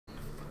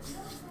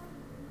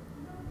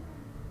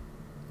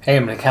Hey,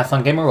 I'm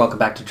Decathlon Gamer. Welcome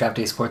back to Draft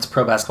Day Sports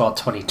Pro Basketball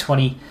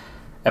 2020,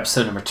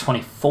 episode number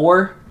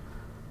 24.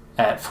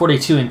 At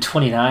 42 and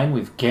 29,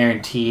 we've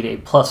guaranteed a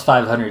plus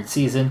 500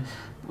 season.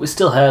 We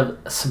still have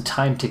some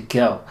time to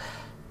go.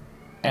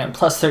 And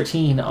plus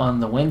 13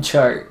 on the win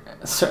chart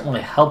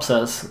certainly helps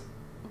us,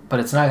 but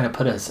it's not going to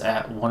put us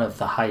at one of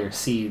the higher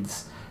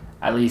seeds,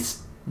 at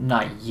least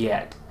not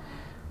yet.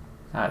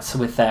 So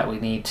with that, we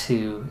need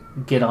to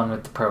get on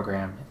with the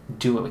program,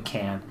 do what we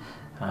can.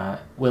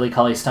 Willie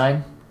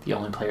Cauley-Stein, the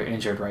only player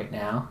injured right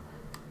now,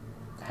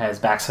 has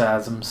back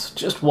spasms.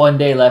 Just 1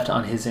 day left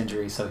on his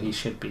injury, so he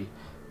should be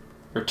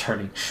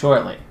returning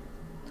shortly.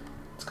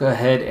 Let's go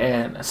ahead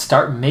and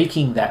start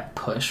making that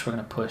push. We're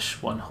going to push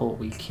one whole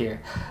week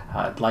here.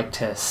 I'd like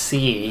to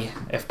see,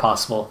 if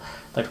possible,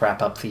 I'd like to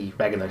wrap up the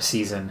regular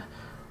season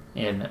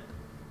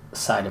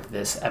inside of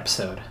this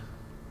episode.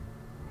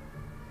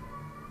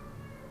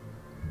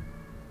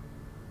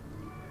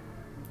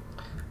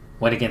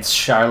 Went against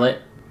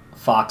Charlotte.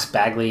 Fox,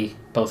 Bagley,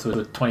 both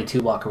with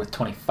 22, Walker with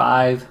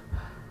 25.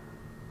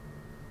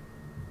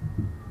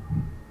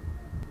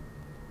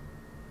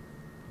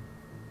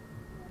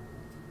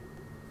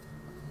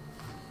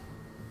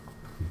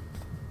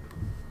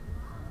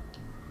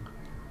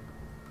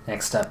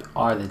 Next up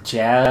are the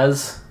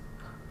Jazz.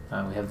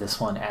 We have this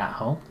one at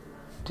home.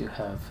 Do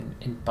have an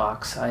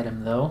inbox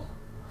item though.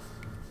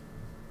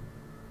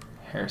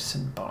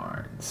 Harrison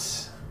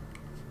Barnes.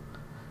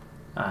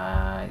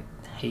 I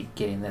hate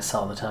getting this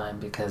all the time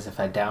because if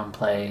I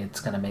downplay, it's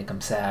going to make them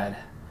sad.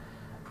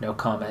 No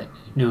comment.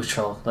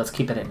 Neutral. Let's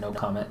keep it at no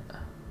comment.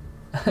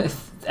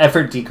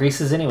 Effort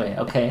decreases anyway.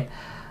 Okay.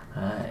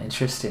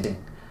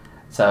 Interesting.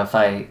 So if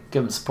I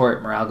give them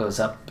support, morale goes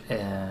up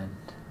and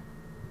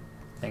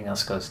everything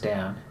else goes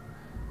down.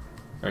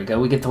 There we go.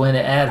 We get the win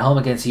at home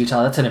against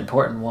Utah. That's an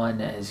important one.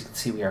 As you can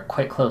see, we are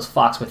quite close.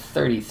 Fox with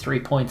 33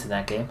 points in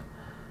that game.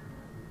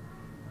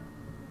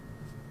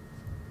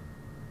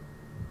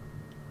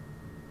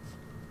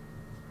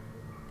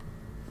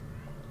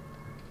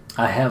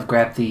 I have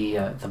grabbed the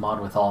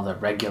mod with all the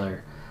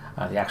regular,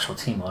 the actual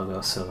team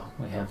logo, so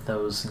we have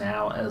those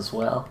now as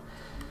well.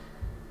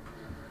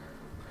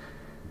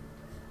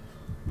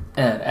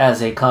 And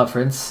as a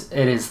conference,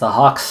 it is the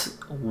Hawks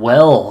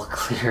well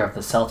clear of the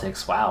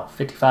Celtics. Wow,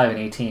 55 and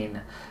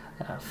 18,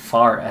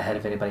 far ahead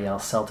of anybody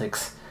else.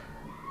 Celtics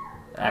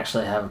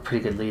actually have a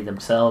pretty good lead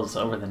themselves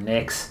over the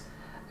Knicks,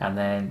 and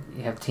then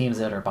you have teams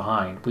that are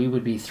behind. We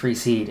would be 3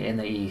 seed in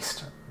the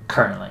East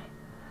currently.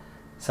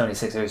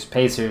 76ers,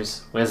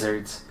 Pacers,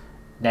 Wizards,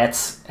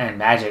 Nets, and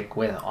Magic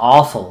with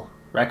awful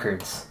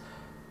records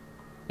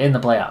in the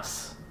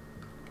playoffs.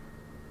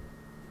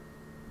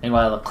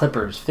 Meanwhile, the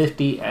Clippers,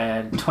 50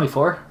 and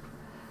 24.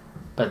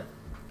 But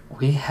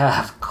we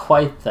have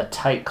quite the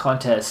tight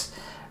contest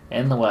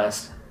in the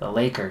West. The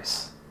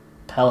Lakers,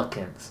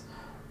 Pelicans,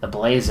 the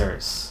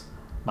Blazers,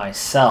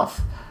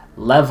 myself,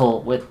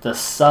 level with the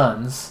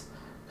Suns,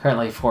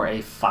 currently for a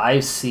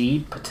 5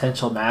 seed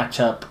potential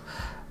matchup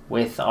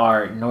with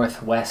our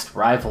Northwest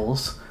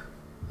rivals,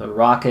 the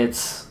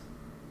Rockets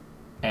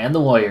and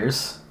the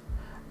Warriors.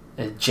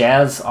 The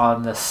Jazz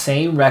on the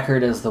same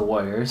record as the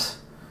Warriors,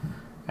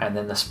 and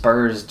then the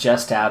Spurs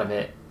just out of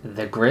it.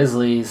 The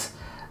Grizzlies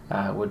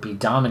would be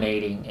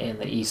dominating in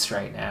the East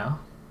right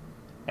now,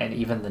 and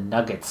even the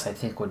Nuggets, I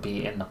think, would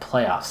be in the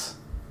playoffs.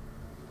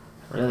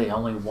 Really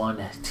only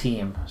one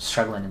team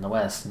struggling in the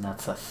West, and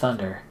that's the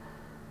Thunder,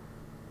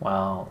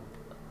 while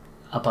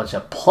a bunch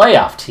of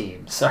playoff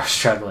teams are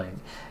struggling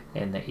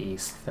in the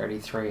East.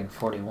 33 and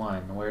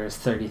 41. Where's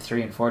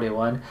 33 and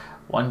 41?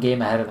 1 game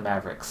ahead of the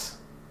Mavericks.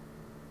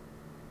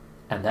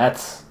 And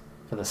that's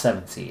for the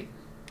 7th seed.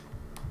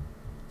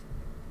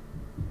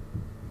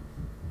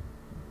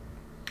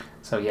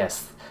 So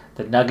yes,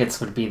 the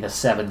Nuggets would be the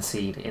 7th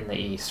seed in the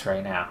East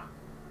right now.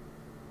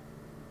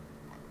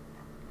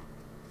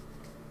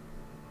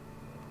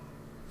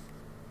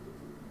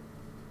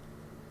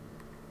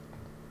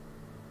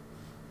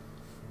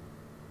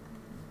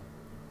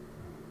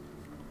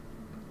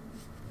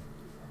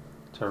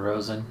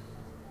 Rosen,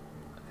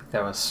 I think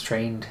that was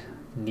strained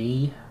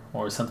knee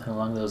or something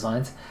along those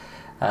lines.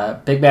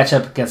 Big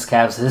matchup against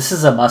Cavs. This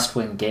is a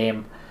must-win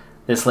game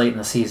this late in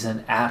the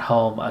season at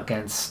home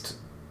against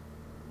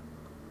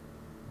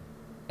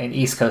an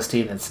East Coast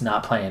team that's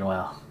not playing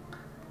well.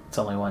 It's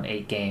only won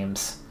 8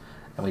 games,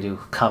 and we do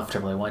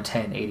comfortably.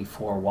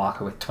 110-84.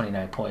 Walker with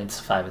 29 points,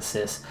 5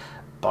 assists.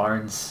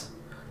 Barnes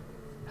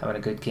having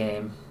a good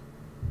game.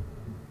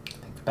 I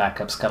think the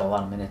backup's got a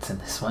lot of minutes in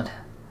this one.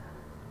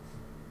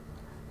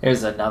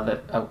 Here's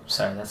another. Oh,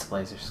 sorry, that's the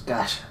Blazers.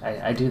 Gosh,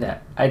 I do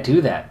that. I do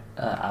that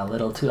a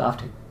little too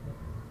often.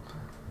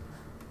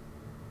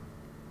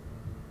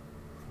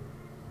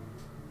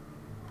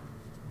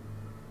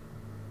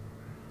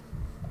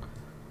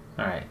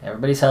 All right,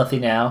 everybody's healthy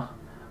now.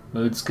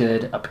 Mood's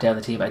good up and down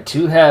the team. I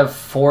do have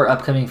 4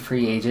 upcoming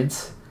free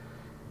agents.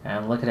 And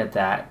I'm looking at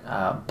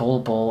that.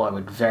 Bull, I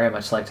would very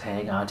much like to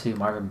hang on to.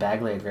 Marvin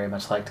Bagley, I'd very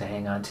much like to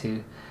hang on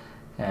to.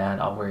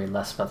 And I'll worry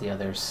less about the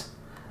others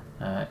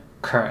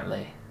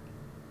currently.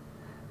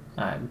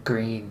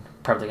 Green,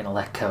 probably going to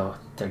let go,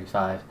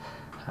 35.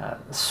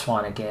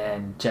 Swan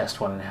again, just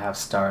 1.5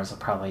 stars. I'll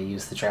probably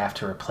use the draft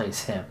to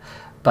replace him.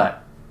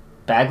 But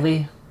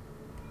Bagley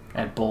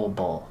and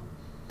Bull,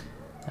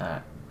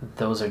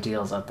 those are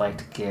deals I'd like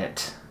to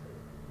get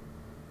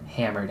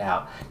hammered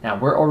out. Now,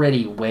 we're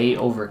already way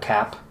over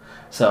cap,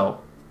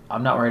 so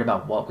I'm not worried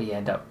about what we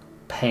end up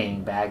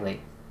paying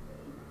Bagley.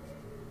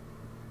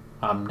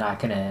 I'm not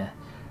going to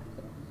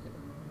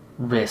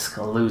risk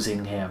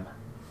losing him.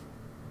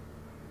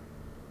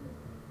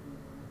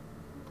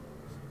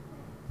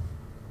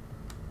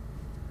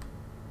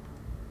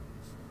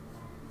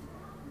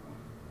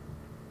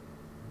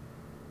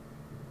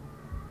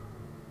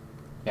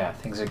 Yeah,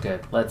 things are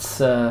good. Let's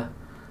go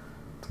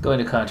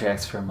into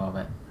contracts for a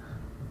moment.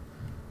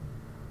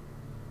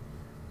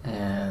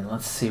 And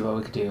let's see what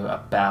we could do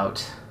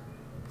about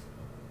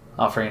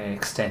offering an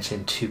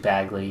extension to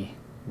Bagley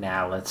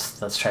now.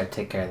 Let's try to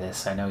take care of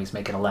this. I know he's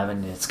making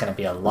 11. It's going to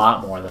be a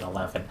lot more than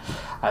 11.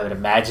 I would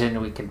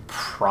imagine we could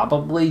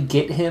probably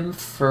get him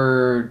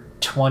for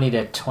 20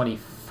 to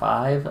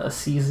 25 a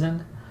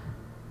season.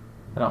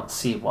 I don't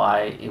see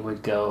why it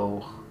would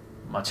go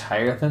much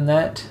higher than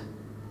that.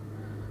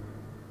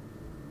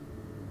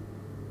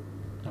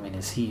 I mean,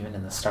 is he even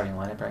in the starting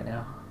lineup right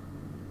now?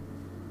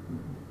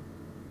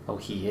 Oh,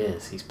 he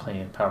is. He's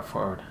playing power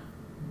forward.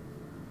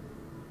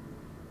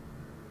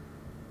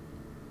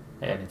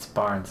 And it's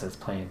Barnes that's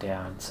playing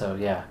down. So,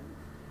 yeah.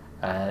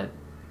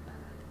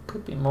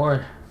 Could be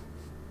more.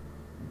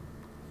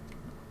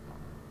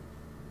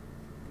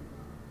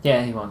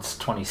 Yeah, he wants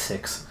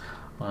 26.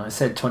 Well, I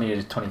said 20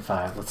 to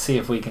 25. Let's see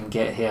if we can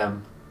get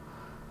him.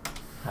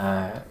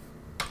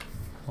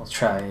 We'll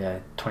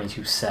try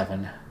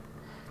 22.7.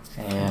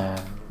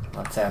 And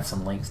let's add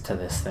some links to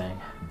this thing.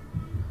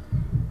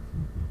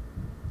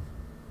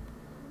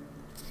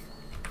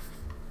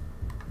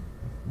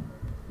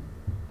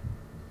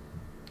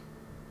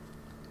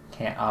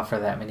 Can't offer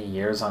that many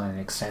years on an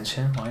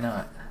extension. Why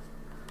not?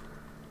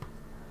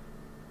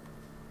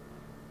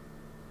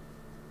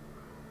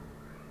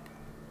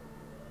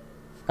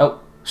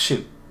 Oh,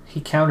 shoot. He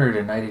countered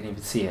and I didn't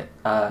even see it.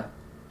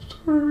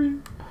 Sorry.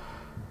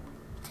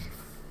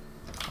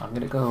 I'm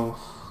gonna go.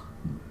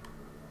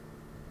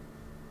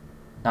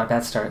 Not a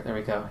bad start. There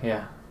we go.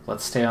 Yeah.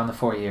 Let's stay on the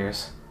 4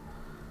 years.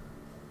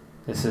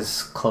 This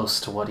is close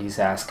to what he's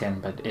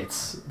asking, but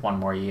it's 1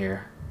 more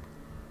year.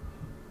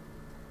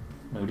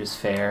 Mood is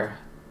fair.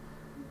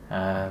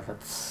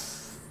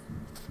 Let's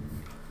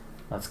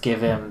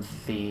give him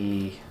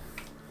the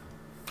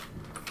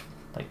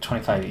like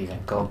 25 even.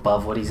 Go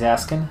above what he's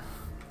asking,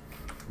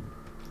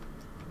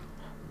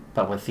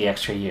 but with the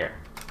extra year.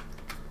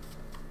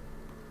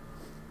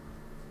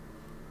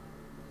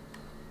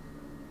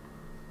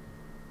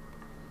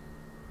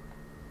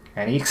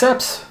 And he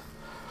accepts.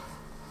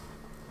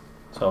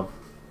 So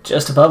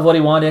just above what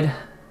he wanted,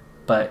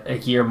 but a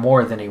year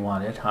more than he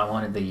wanted. I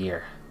wanted the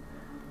year.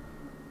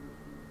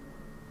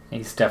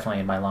 He's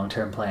definitely in my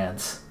long-term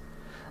plans.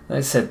 Like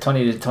I said,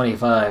 20 to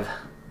 25.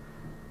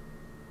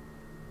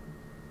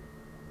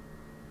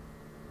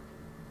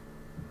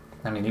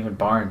 I mean, even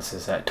Barnes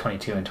is at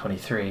 22 and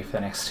 23 for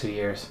the next 2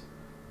 years.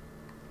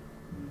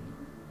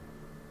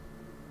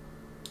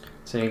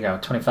 So there you go,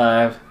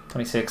 25,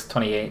 26,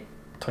 28,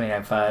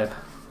 29.5.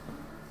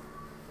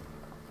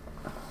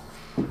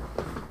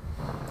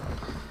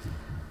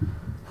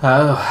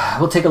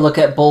 We'll take a look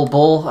at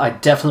Bull. I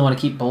definitely want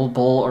to keep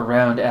Bull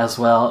around as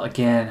well.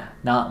 Again,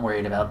 not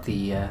worried about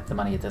the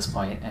money at this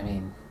point. I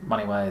mean,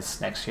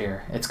 money-wise, next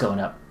year it's going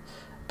up,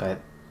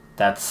 but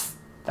that's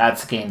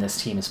the game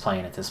this team is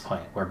playing at this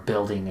point. We're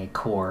building a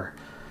core.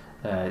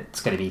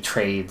 It's going to be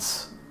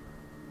trades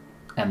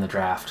and the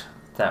draft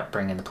that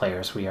bring in the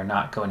players. We are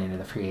not going into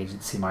the free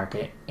agency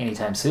market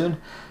anytime soon,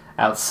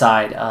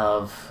 outside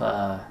of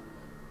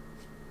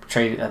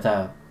trade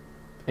the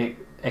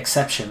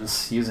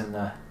exceptions, using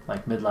the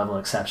like mid-level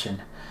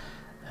exception.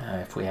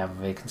 If we have a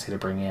vacancy to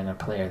bring in a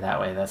player that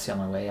way, that's the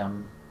only way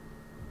I'm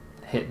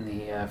hitting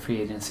the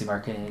free agency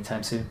market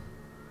anytime soon.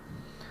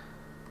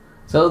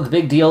 So the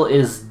big deal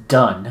is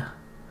done.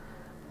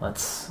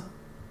 Let's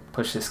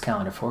push this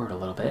calendar forward a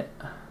little bit.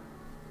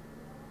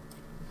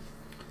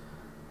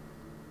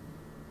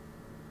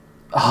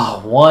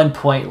 Oh, 1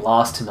 point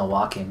lost to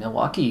Milwaukee.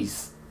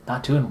 Milwaukee's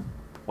not doing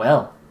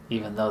well,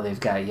 even though they've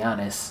got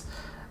Giannis.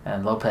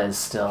 And Lopez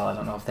still, I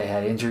don't know if they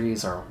had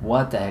injuries or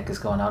what the heck is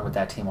going on with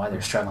that team, why they're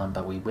struggling,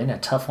 but we win a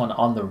tough one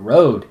on the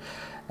road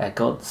at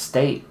Golden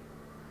State.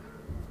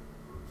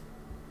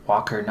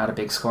 Walker, not a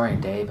big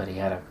scoring day, but he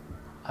had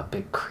a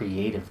big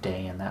creative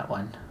day in that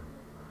one.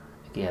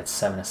 I think he had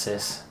 7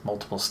 assists,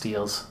 multiple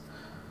steals.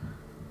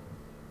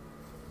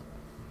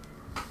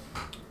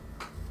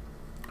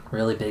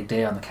 Really big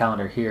day on the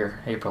calendar here,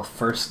 April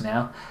 1st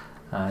now.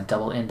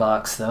 Double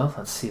inbox though,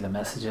 let's see the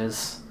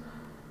messages.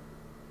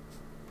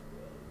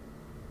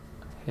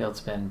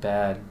 Field's been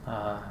bad.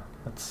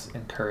 Let's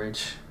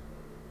encourage.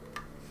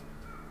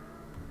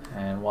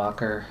 And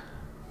Walker.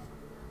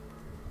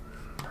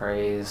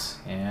 Praise.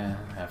 Yeah,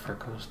 effort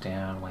goes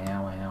down.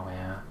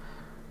 Wow.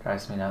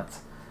 Drives me nuts.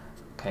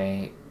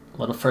 Okay, A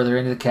little further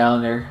into the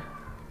calendar.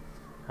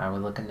 How are we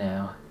looking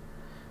now?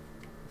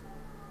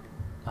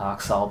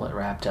 Hawks all but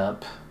wrapped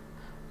up.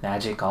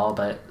 Magic all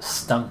but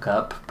stunk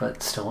up,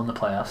 but still in the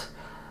playoffs.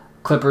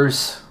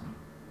 Clippers,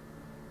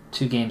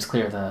 2 games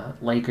clear. The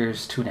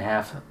Lakers,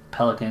 2.5.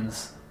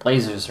 Pelicans.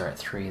 Blazers are at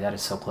 3. That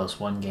is so close.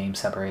 1 game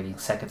separating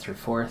 2nd through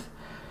 4th.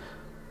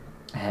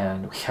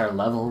 And we are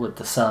level with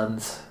the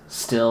Suns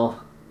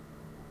still.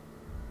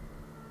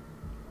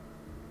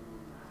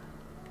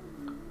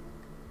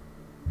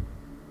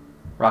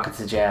 Rockets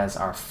and Jazz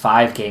are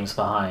 5 games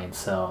behind,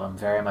 so I'm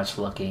very much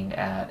looking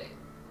at,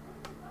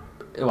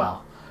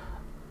 well,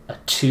 a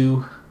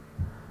 2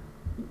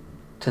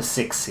 to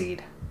 6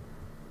 seed.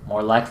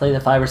 More likely the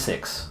 5 or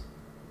 6.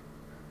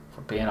 If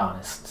we're being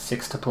honest.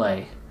 6 to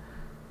play.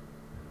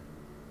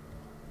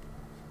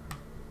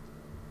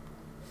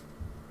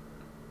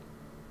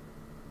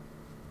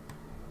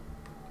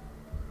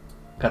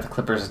 Got the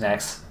Clippers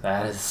next.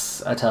 That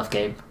is a tough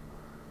game.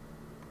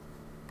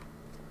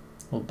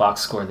 We'll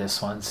box score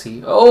this one.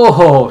 See.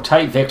 Oh,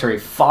 tight victory.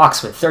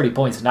 Fox with 30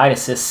 points, 9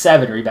 assists,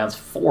 7 rebounds,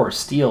 4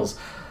 steals.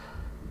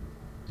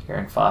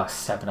 Aaron Fox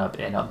stepping up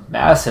in a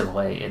massive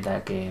way in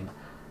that game.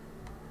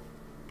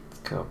 Let's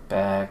go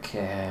back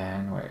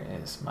and where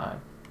is my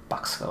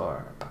box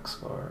score? Box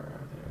score.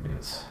 There it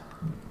is.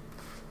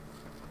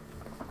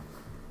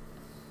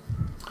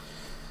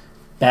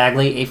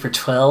 Bagley, 8 for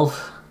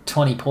 12,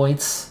 20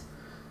 points.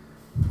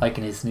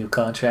 Liking his new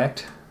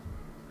contract.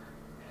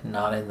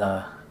 Not in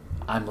the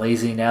I'm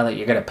lazy now that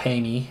you're going to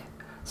pay me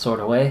sort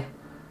of way.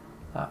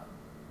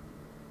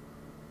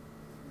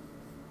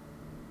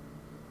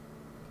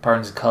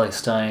 Barnes and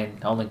Cauley-Stein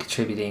only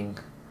contributing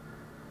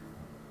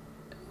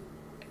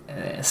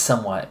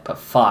somewhat, but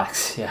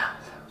Fox, yeah,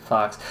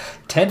 Fox.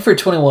 10 for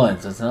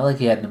 21, so it's not like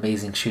he had an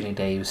amazing shooting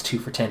day. He was 2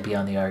 for 10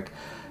 beyond the arc.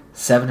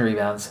 7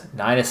 rebounds,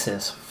 9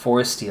 assists,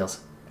 4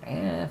 steals,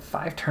 and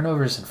 5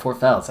 turnovers and 4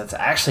 fouls. That's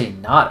actually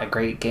not a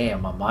great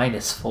game. A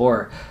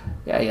 -4.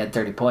 Yeah, he had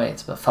 30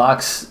 points, but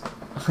Fox,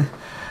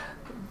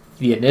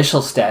 the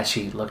initial stat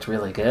sheet looked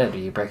really good.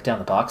 You break down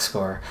the box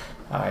score.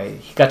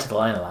 He got to the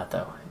line a lot,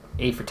 though.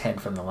 8 for 10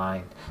 from the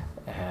line,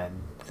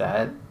 and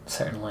that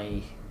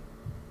certainly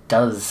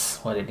does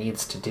what it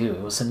needs to do.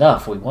 It was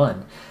enough. We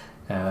won.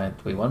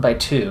 We won by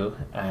 2,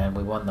 and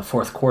we won the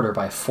 4th quarter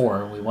by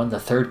 4. We won the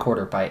 3rd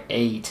quarter by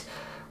 8.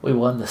 We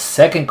won the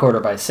 2nd quarter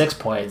by 6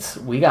 points.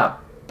 We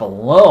got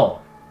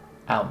blown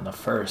out in the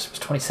first. It was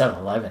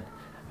 27-11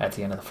 at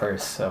the end of the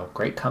first, so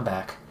great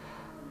comeback.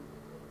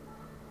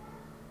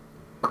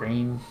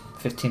 Green,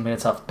 15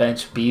 minutes off the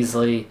bench.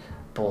 Beasley,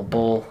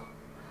 Bull,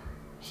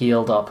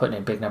 Healed, all putting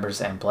in big numbers,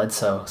 and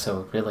Bledsoe.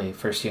 So really,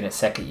 first unit,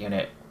 second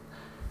unit.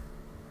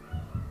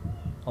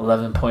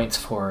 11 points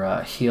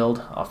for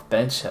Healed off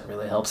bench. That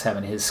really helps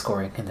having his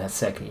scoring in that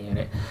second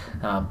unit.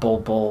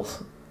 Bull.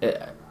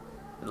 It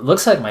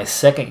looks like my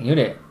second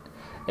unit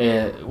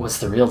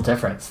was the real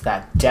difference.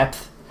 That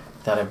depth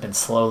that I've been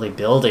slowly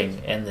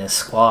building in this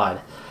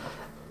squad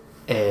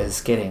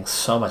is getting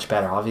so much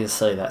better.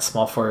 Obviously, that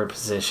small forward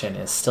position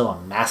is still a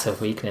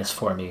massive weakness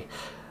for me.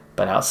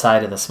 But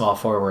outside of the small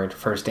forward,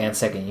 first and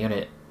second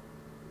unit,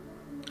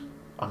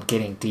 I'm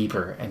getting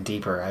deeper and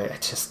deeper.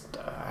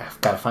 I've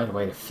got to find a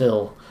way to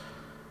fill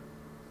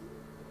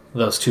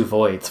those 2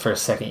 voids,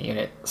 first, second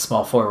unit,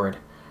 small forward.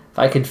 If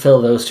I can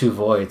fill those 2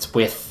 voids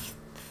with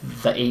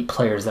the 8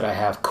 players that I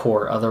have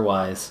core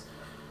otherwise,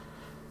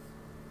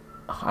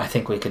 I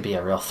think we could be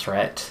a real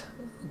threat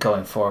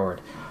going forward.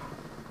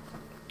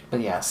 But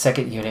yeah,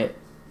 second unit,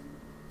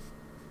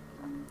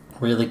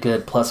 really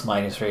good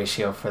plus-minus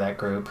ratio for that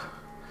group.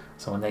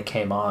 So when they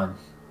came on,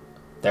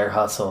 their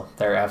hustle,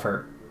 their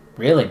effort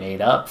really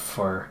made up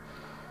for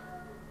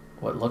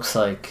what looks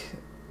like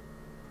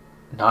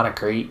not a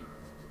great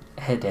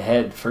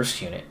head-to-head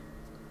first unit.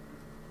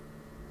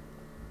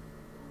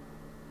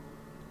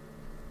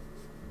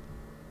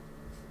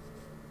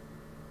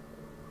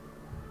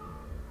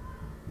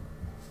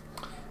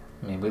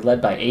 I mean, we led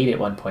by 8 at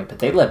one point, but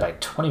they led by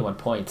 21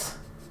 points.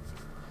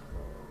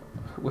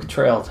 We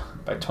trailed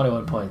by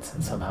 21 points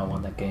and somehow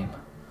won that game.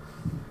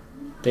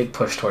 Big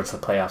push towards the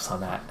playoffs on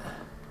that.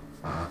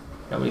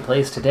 Nobody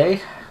plays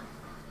today.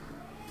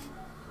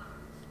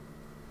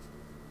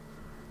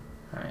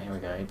 All right, here we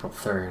go. April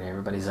 3rd.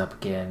 Everybody's up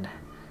again.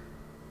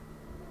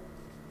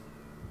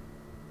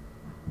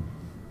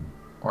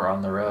 We're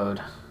on the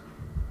road.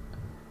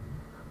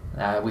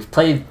 We've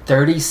played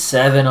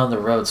 37 on the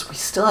road, so we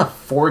still have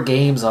 4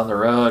 games on the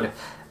road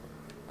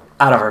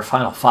out of our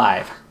final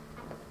 5.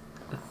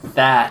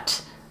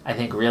 That, I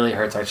think, really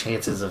hurts our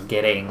chances of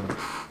getting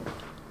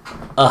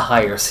a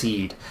higher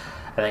seed.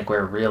 I think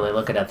we're really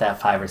looking at that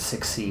 5 or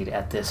 6 seed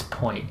at this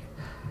point,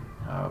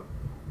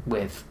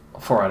 with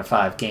 4 out of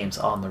 5 games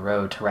on the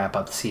road to wrap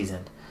up the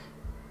season.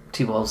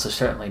 T-Wolves are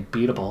certainly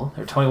beatable.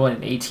 They're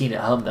 21-18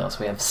 at home, though,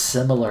 so we have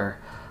similar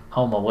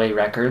home-away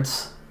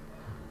records,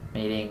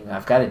 meaning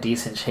I've got a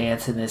decent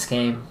chance in this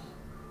game.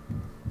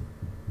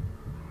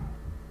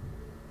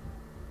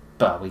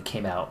 But we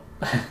came out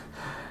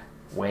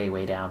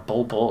way down.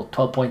 Bull,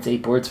 12 points,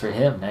 8 boards for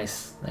him.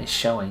 Nice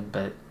showing,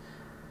 but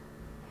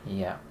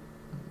Yeah.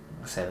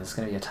 So this is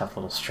going to be a tough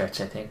little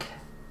stretch, I think,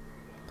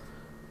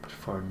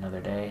 for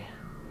another day.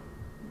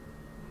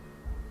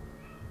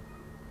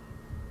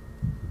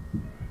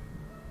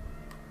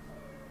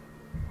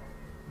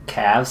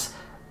 Cavs,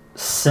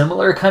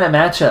 similar kind of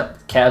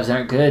matchup. Cavs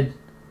aren't good,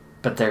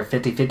 but they're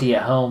 50-50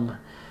 at home.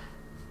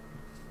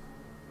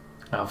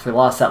 If we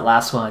lost that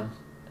last one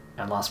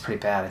and lost pretty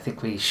bad, I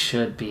think we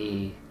should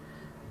be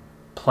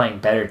playing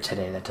better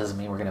today. That doesn't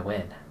mean we're going to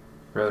win.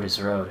 Road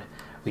is road.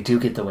 We do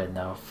get the win,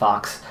 though.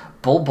 Fox.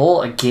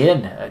 Bull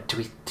again.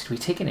 Did we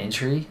take an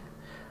injury?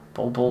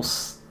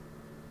 Bull's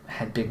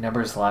had big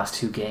numbers the last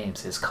 2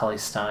 games. Is Cully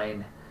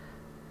Stein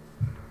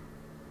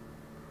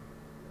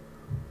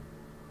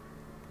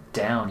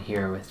down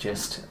here with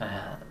just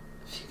a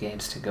few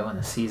games to go in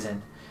the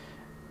season?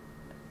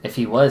 If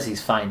he was,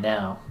 he's fine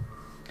now.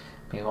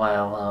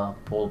 Meanwhile,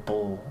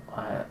 Bull,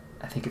 I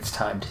think it's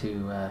time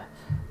to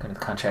go to the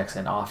contracts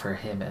and offer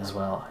him as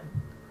well.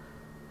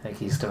 I think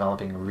he's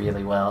developing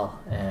really well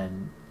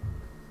and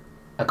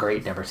a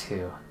great number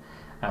 2.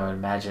 I would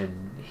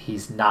imagine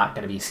he's not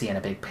going to be seeing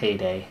a big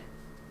payday.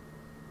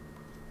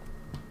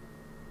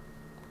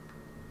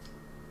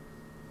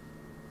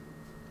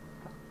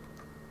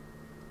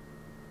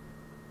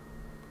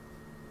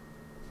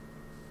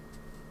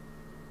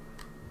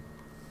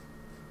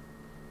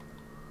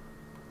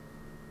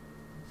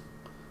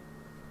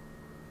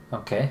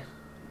 Okay.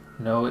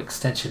 No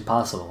extension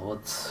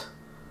possible.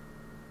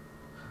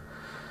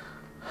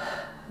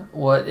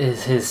 What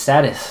is his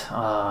status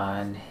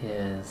on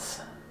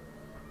his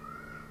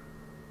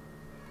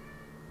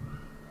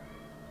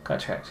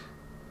contract?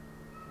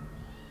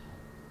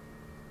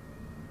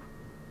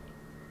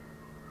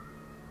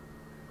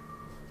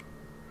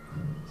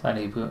 Signed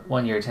a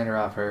 1-year tender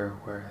offer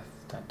worth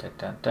dun, dun,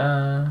 dun,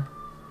 dun.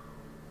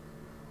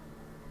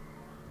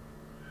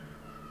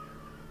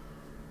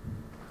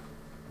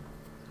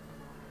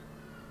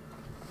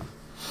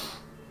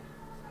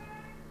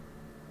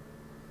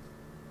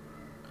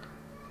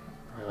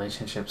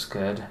 Relationship's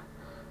good.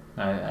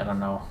 I don't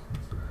know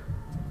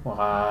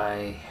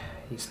why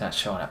he's not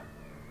showing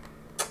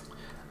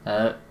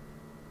up.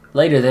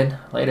 Later then.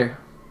 Later.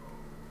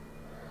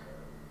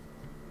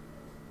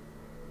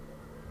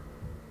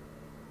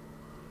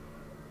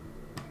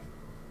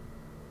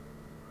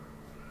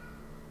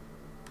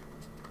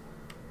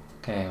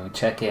 Okay, we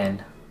check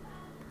in.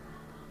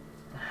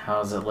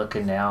 How's it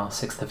looking now?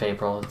 6th of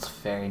April. It's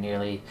very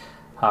nearly.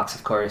 Hawks,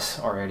 of course,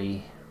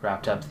 already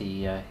wrapped up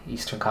the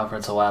Eastern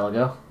Conference a while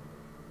ago.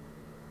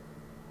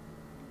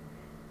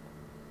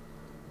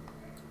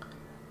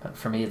 But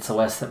for me, it's the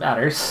West that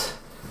matters.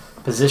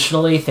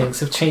 Positionally, things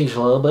have changed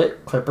a little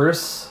bit.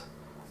 Clippers.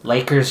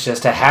 Lakers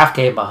just a half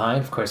game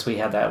behind. Of course, we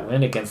had that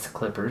win against the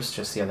Clippers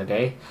just the other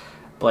day.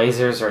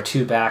 Blazers are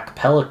 2 back.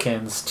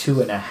 Pelicans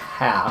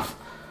 2.5.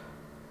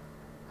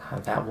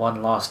 That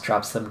 1 loss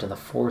drops them to the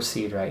 4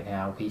 seed right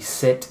now. We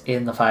sit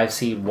in the 5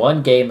 seed,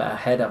 1 game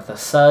ahead of the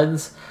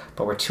Suns,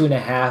 but we're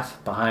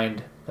 2.5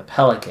 behind the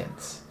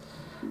Pelicans.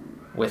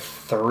 With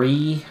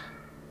 3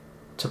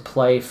 to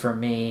play for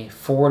me,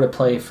 4 to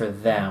play for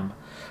them.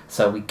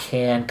 So we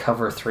can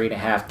cover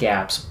 3.5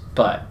 gaps,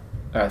 but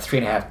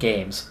 3.5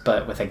 games,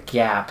 but with a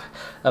gap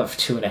of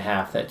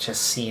 2.5, that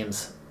just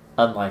seems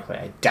unlikely.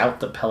 I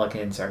doubt the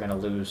Pelicans are going to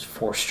lose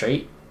 4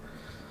 straight.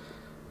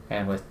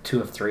 And with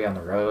 2 of 3 on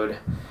the road,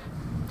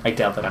 I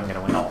doubt that I'm going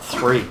to win all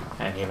 3.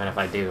 And even if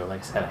I do,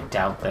 like I said, I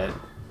doubt that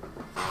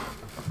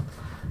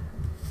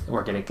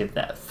we're going to get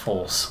that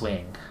full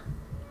swing.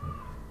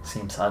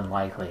 Seems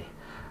unlikely.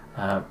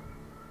 So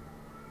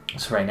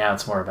right now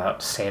it's more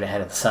about staying ahead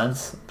of the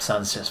Suns.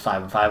 Suns just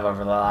 5-5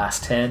 over the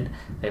last 10.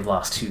 They've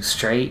lost 2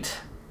 straight.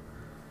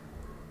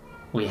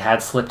 We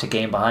had slipped a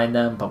game behind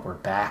them, but we're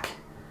back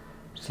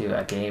to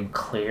a game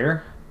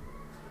clear.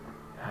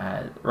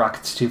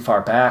 Rockets too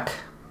far back.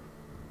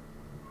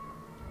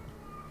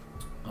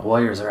 The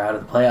Warriors are out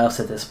of the playoffs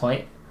at this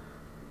point.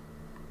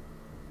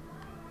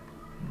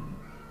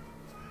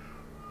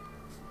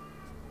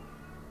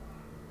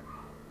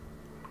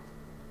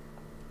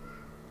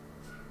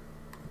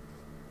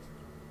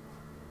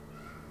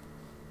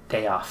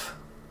 Day off.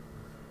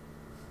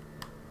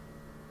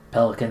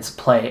 Pelicans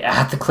play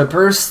at the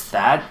Clippers.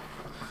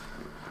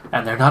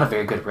 And they're not a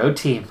very good road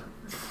team.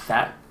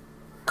 That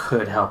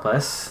could help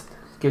us.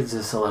 Gives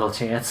us a little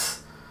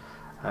chance.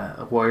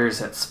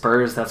 Warriors at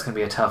Spurs. That's going to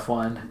be a tough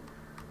one.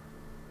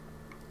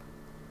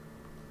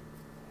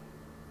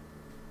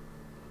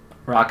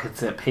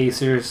 Rockets at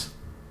Pacers.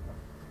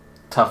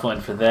 Tough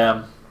one for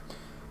them.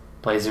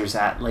 Blazers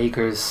at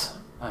Lakers.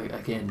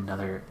 Again,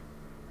 another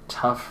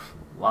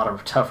lot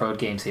of tough road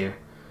games here.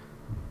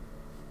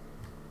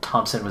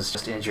 Thompson was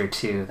just injured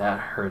too. That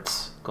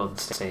hurts Golden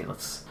State.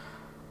 Let's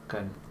go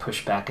ahead and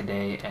push back a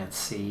day and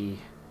see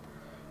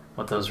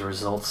what those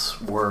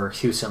results were.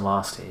 Houston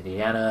lost to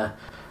Indiana.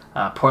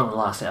 Portland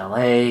lost to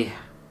LA.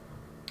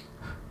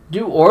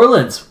 New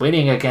Orleans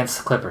winning against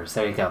the Clippers.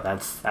 There you go.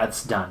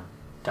 That's done.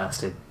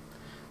 Dusted.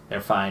 They're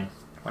fine.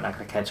 We're not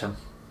going to catch them.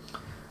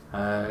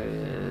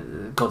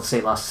 Golden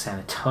State lost to San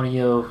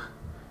Antonio.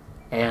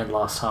 and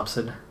lost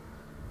Thompson.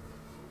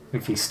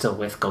 If he's still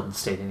with Golden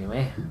State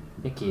anyway.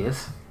 I think he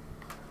is.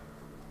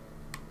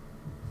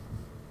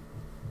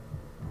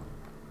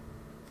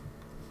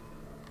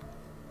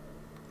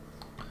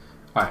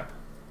 Alright.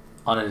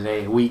 On to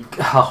today. We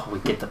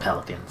get the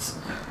Pelicans.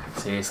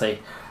 Seriously.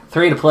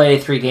 3 to play,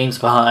 3 games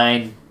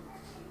behind.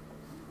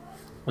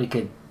 We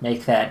could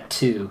make that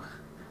 2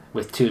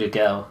 with 2 to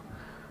go.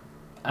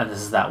 And this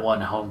is that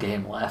one home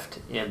game left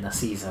in the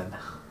season.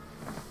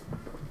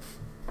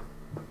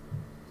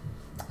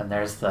 And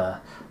there's the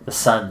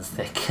Suns.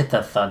 They get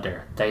the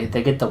Thunder. They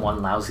get the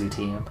one lousy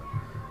team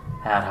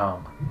at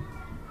home.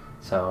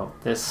 So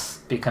this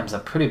becomes a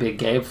pretty big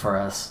game for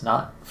us.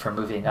 Not for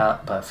moving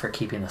up, but for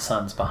keeping the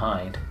Suns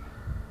behind.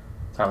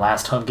 It's our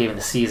last home game of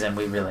the season.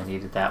 We really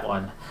needed that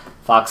one.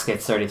 Fox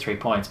gets 33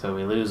 points, but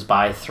we lose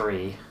by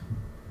 3.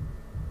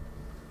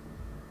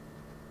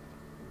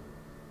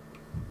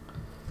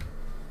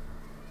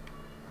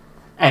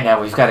 And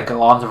now we've got to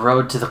go on the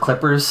road to the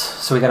Clippers,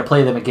 so we got to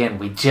play them again.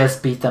 We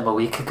just beat them a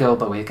week ago,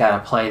 but we've got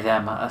to play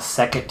them a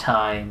second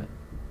time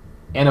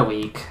in a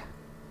week.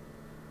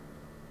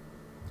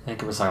 I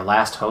think it was our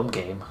last home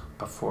game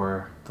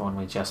before the one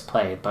we just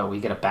played, but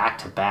we get a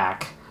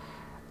back-to-back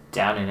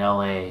down in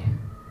LA.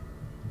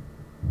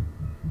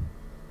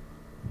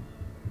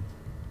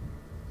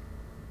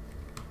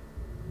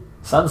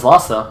 Suns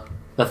lost, though.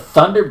 The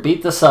Thunder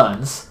beat the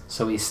Suns,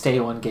 so we stay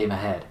 1 game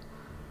ahead.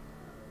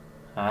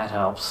 That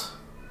helps.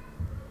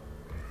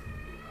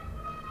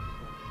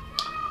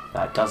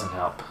 That doesn't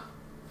help.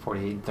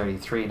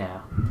 48-33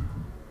 now.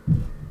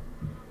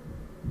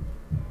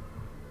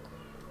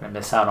 Gonna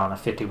miss out on a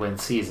 50-win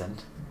season.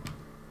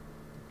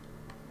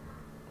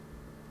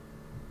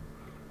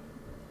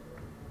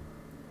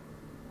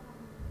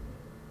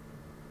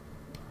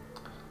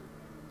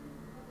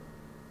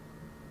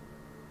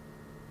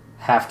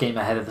 Half game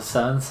ahead of the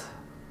Suns.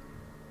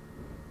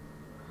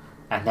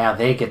 And now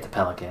they get the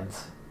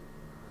Pelicans.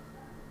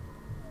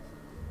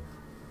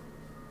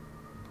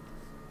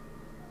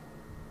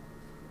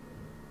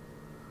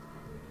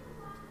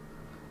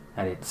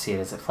 I didn't see it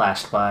as it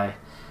flashed by.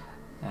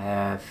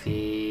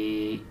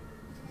 The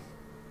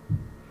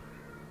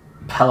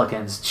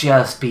Pelicans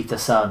just beat the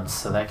Suns,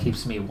 so that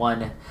keeps me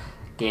 1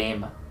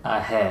 game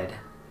ahead.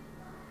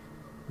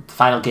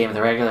 Final game of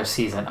the regular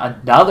season.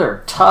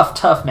 Another tough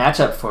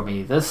matchup for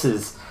me. This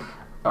is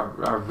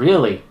a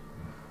really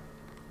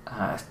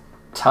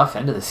tough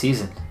end of the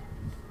season.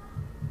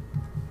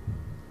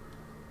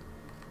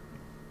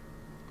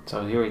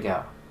 So here we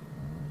go.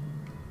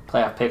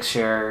 Playoff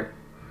picture.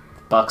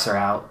 Bucks are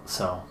out,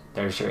 so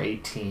there's your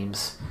 8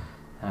 teams.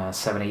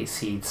 7-8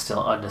 seeds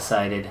still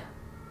undecided.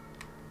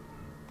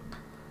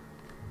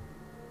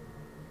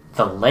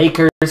 The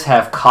Lakers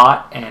have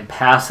caught and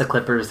passed the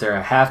Clippers. They're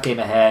a half game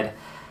ahead.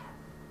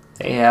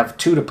 They have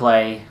 2 to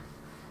play.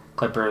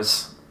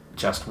 Clippers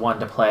just 1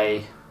 to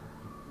play.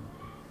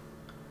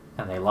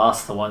 And they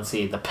lost the 1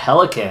 seed. The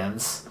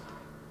Pelicans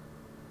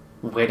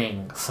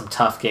winning some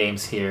tough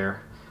games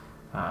here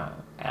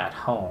at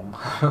home.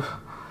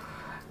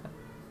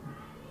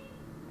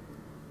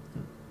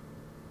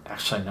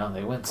 Actually, no,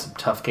 they win some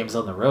tough games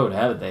on the road,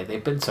 haven't they?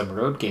 They've been some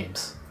road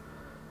games.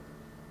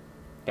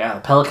 Yeah,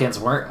 the Pelicans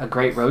weren't a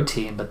great road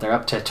team, but they're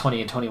up to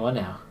 20-21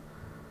 now.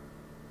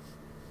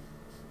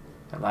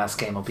 That last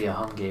game will be a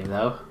home game,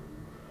 though.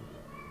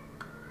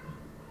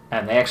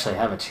 And they actually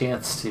have a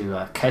chance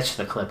to catch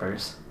the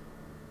Clippers.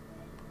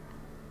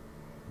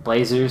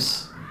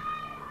 Blazers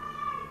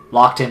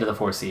locked into the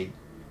 4 seed.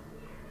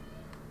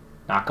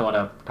 Not going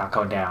up, not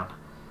going down.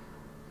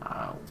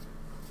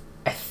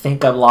 I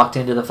think I'm locked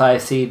into the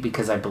 5 seed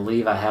because I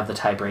believe I have the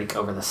tiebreak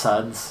over the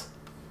Suns.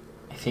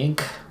 I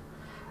think.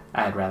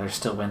 I'd rather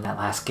still win that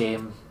last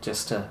game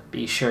just to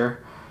be sure.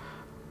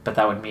 But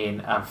that would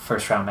mean a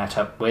first round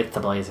matchup with the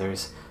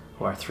Blazers,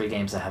 who are 3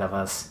 games ahead of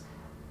us.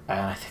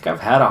 And I think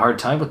I've had a hard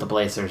time with the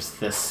Blazers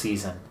this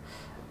season.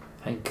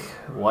 I think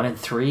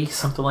 1-3,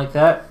 something like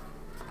that,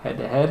 head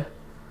to head.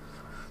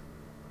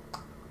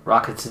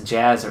 Rockets and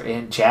Jazz are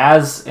in.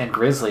 Jazz and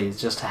Grizzlies,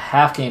 just a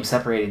half game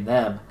separating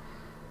them.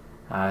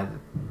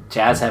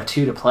 Jazz have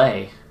 2 to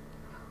play.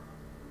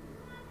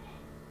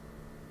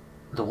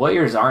 The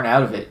Warriors aren't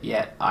out of it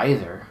yet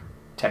either,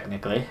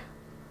 technically.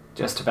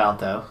 Just about,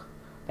 though.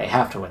 They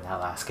have to win that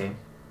last game.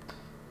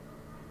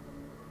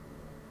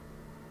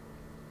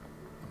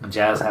 The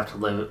Jazz have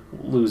to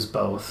lose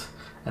both,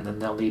 and then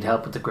they'll need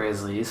help with the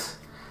Grizzlies,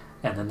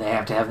 and then they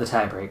have to have the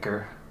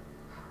tiebreaker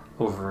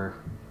over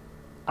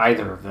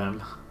either of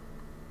them.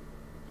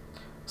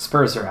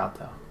 Spurs are out,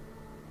 though.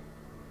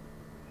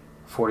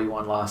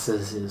 41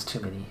 losses is too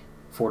many.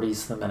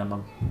 40's the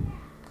minimum.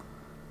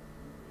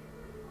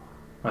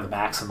 Or the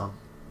maximum.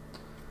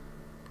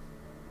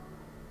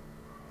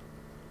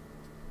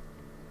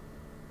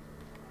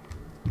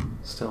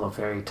 Still a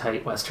very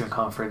tight Western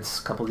Conference.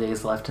 A couple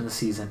days left in the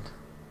season.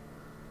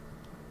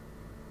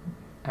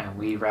 And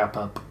we wrap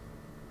up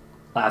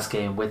last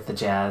game with the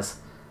Jazz.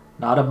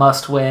 Not a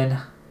must-win.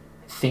 I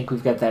think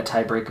we've got that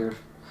tiebreaker.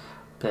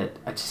 But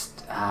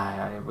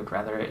I would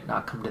rather it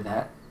not come to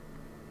that.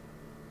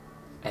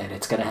 And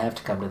it's going to have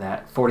to come to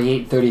that.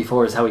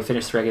 48-34 is how we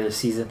finished the regular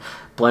season.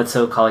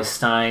 Bledsoe, Cauley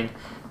Stein,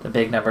 the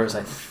big numbers.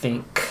 I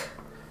think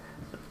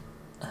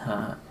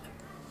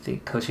the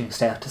coaching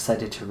staff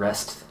decided to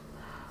rest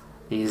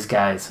these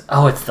guys.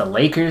 Oh, it's the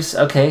Lakers?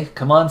 Okay,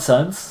 come on,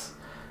 Suns.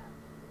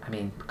 I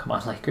mean, come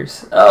on,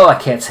 Lakers. Oh, I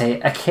can't say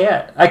it. I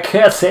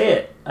can't say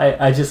it.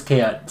 I just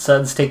can't.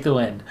 Suns, take the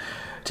win.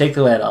 Take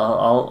the win.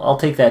 I'll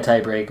take that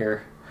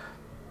tiebreaker.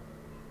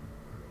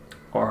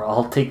 Or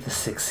I'll take the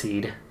 6th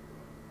seed.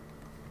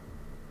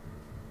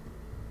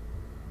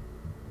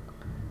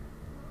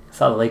 I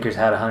saw the Lakers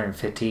had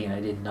 115.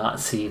 I did not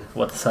see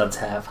what the Suns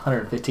have.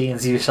 115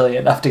 is usually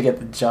enough to get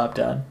the job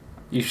done.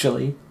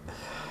 Usually.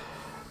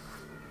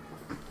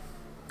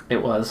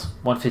 It was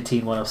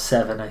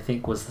 115-107, I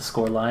think, was the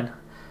score line.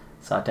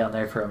 Saw it down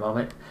there for a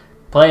moment.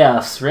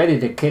 Playoffs ready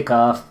to kick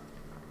off.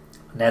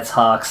 Nets,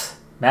 Hawks,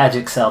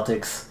 Magic,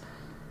 Celtics,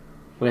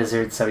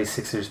 Wizards,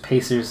 76ers,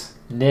 Pacers,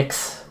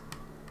 Knicks.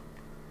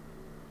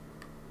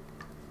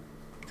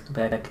 Let's go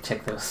back and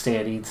check those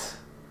standings.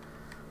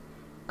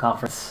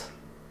 Conference.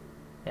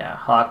 Yeah,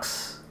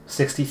 Hawks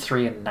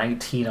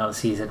 63-19 on the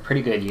season.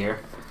 Pretty good year.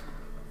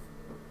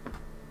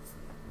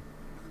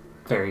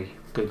 Very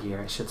good year,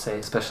 I should say,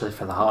 especially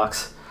for the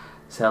Hawks.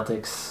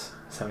 Celtics,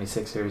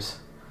 76ers,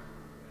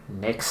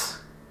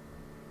 Knicks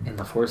in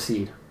the 4th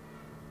seed.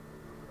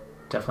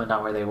 Definitely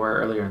not where they were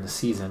earlier in the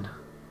season.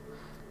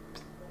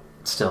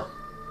 Still,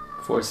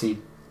 4th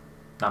seed,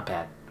 not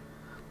bad.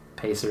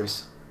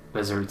 Pacers,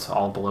 Wizards,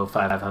 all below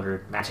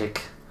 500.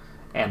 Magic,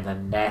 and the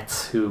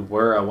Nets, who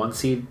were a 1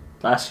 seed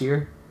last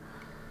year.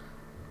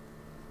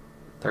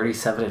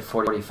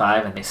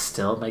 37-45, and they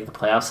still make the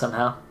playoffs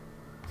somehow.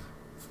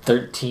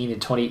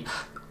 13-20.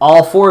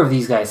 All 4 of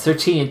these guys,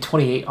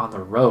 13-28 on the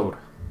road.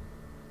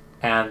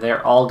 And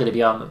they're all going to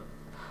be on the...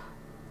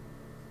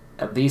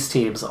 And these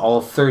teams,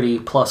 all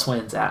 30-plus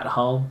wins at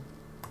home.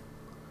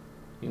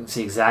 You can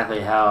see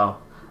exactly how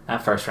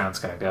that first round's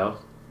going to go.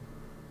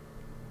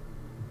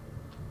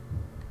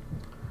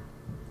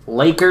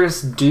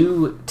 Lakers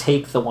do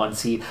take the 1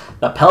 seed.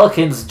 The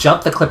Pelicans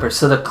jump the Clippers.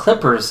 So the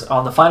Clippers,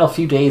 on the final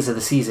few days of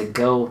the season,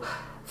 go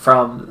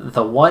from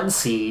the 1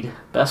 seed,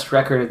 best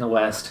record in the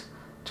West,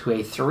 to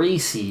a 3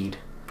 seed.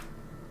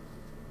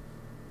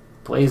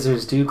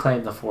 Blazers do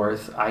claim the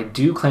 4th. I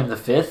do claim the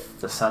 5th.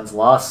 The Suns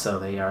lost, so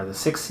they are the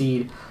 6th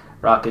seed.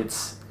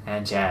 Rockets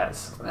and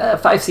Jazz.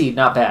 5 seed,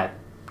 not bad.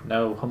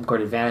 No home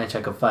court advantage.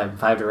 I go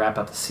 5-5 to wrap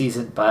up the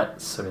season,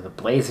 but so do the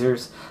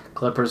Blazers.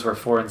 Clippers were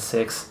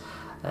 4-6.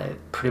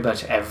 Pretty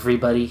much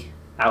everybody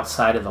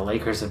outside of the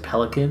Lakers and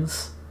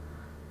Pelicans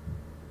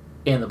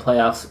in the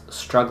playoffs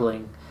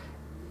struggling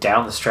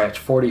down the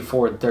stretch.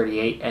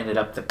 44-38 ended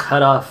up the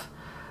cutoff.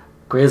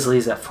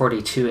 Grizzlies at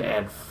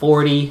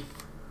 42-40.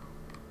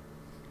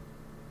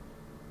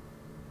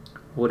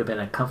 Would have been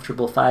a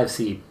comfortable 5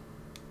 seed.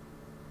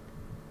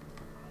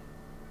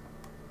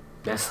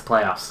 Missed the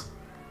playoffs.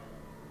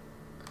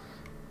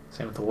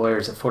 Same with the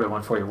Warriors at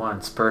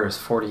 41-41. Spurs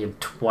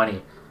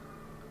 40-20.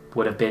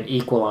 Would have been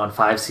equal on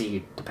 5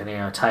 seed, depending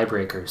on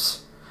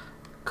tiebreakers.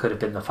 Could have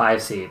been the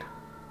 5 seed.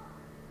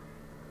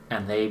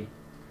 And they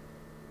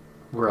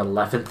were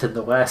 11th in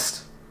the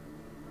West.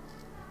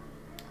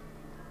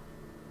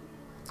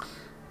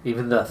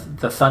 Even the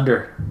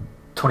Thunder,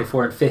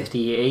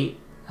 24-58.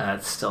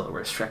 It's still the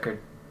worst record,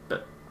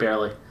 but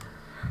barely.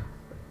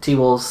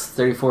 T-Wolves,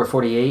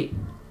 34-48.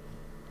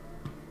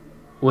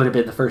 Would have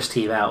been the first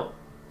team out.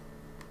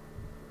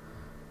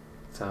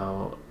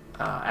 So,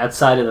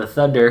 outside of the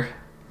Thunder,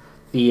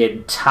 the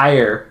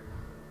entire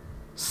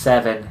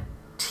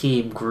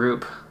 7-team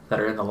group that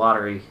are in the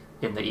lottery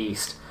in the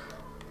East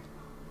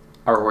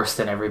are worse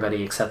than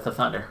everybody except the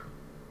Thunder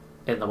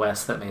in the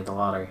West that made the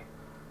lottery.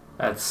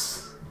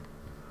 That's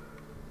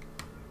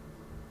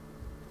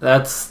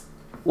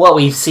what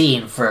we've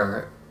seen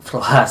for the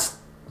last,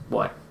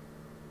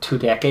 2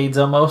 decades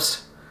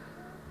almost?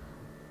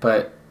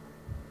 But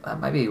that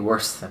might be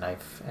worse than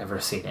I've ever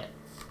seen it.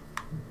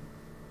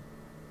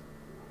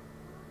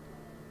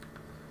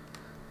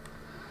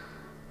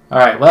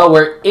 Alright, well,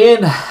 we're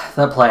in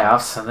the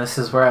playoffs, and this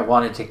is where I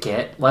wanted to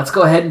get. Let's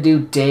go ahead and do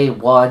day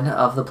 1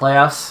 of the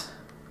playoffs.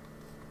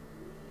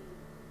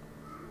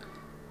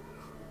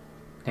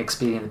 Knicks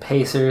beating the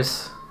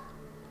Pacers.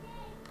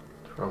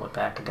 Roll it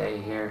back a day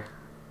here.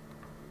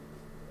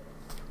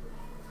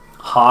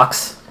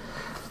 Hawks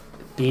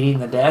beating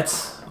the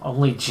Nets,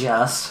 only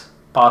just.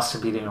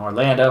 Boston beating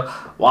Orlando.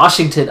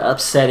 Washington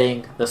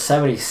upsetting the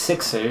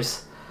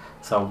 76ers.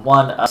 So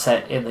 1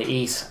 upset in the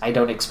East. I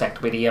don't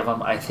expect many of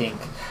them. I think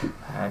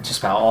just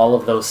about all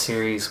of those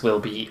series will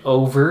be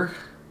over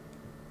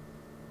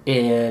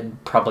in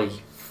probably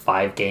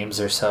 5 games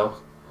or so.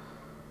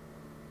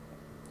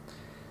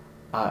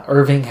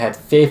 Irving had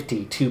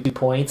 52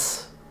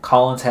 points.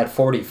 Collins had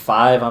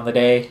 45 on the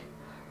day.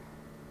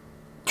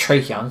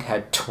 Trae Young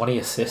had 20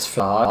 assists for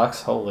the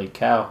Hawks. Holy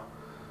cow.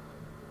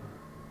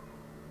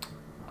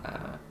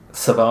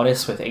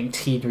 Sabonis with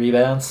 18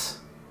 rebounds.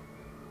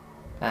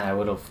 And I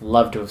would have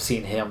loved to have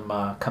seen him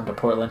come to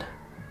Portland.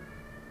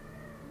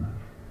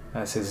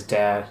 That's his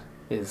dad.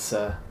 is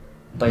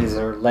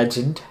Blazer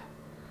legend.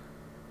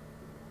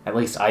 At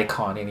least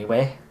icon,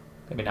 anyway.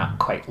 Maybe not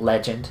quite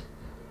legend.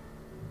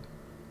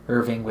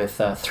 Irving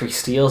with 3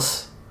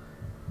 steals.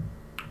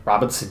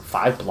 Robinson,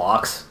 5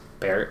 blocks.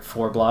 Barrett,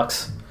 4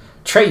 blocks.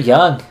 Trae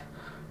Young,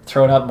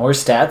 throwing up more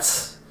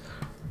stats.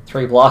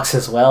 3 blocks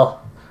as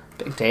well.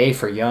 Big day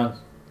for Young.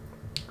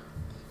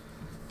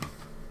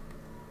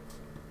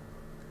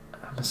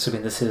 I'm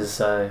assuming this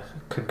is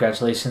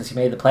congratulations, you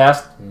made the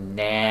playoffs.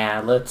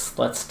 Nah,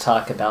 let's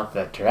talk about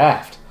the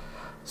draft.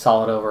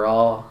 Solid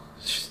overall.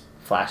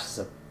 Flashes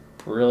of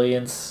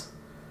brilliance.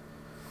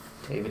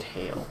 David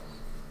Hale.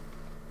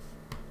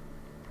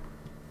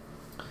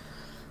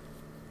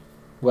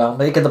 Well,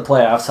 making the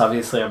playoffs,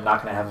 obviously I'm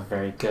not going to have a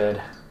very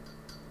good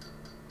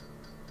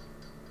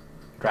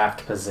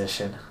draft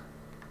position.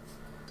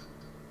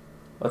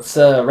 Let's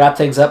wrap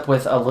things up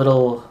with a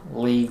little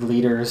league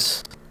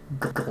leaders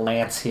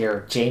glance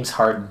here. James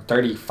Harden,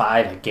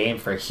 35 a game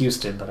for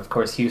Houston, but of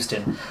course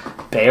Houston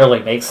barely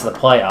makes the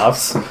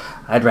playoffs.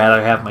 I'd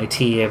rather have my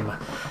team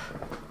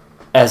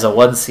as a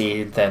 1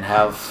 seed than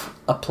have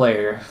a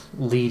player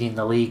leading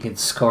the league in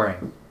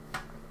scoring.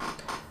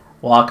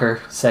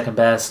 Walker, second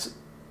best.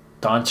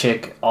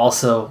 Doncic,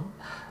 also.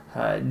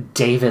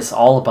 Davis,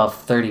 all above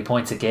 30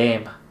 points a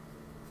game.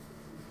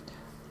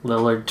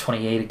 Lillard,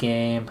 28 a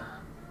game.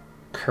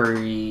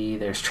 Curry,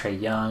 there's Trae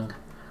Young.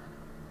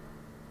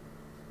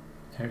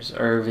 There's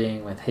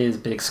Irving with his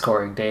big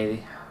scoring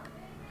day.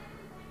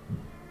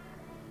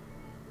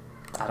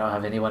 I don't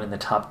have anyone in the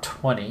top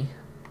 20.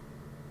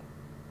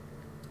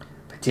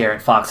 But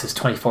De'Aaron Fox is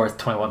 24th,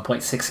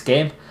 21.6 a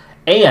game.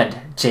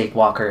 And Jake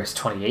Walker is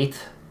 28th.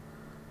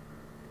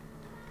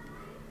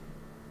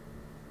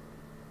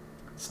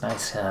 It's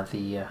nice to have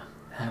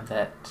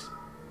that.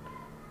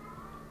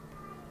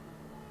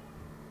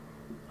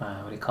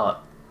 What do you call it?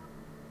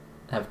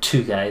 Have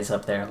 2 guys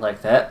up there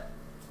like that.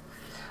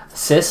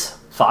 Assists.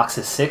 Fox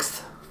is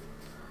 6th.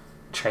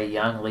 Trae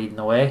Young leading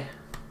the way.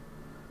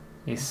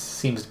 He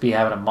seems to be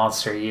having a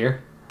monster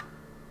year.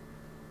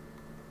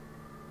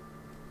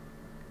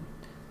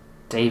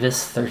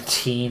 Davis,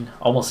 13,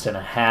 almost and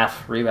a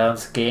half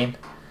rebounds a game.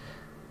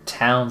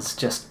 Towns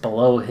just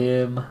below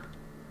him.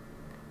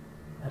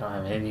 I don't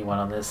have anyone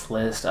on this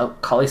list. Oh,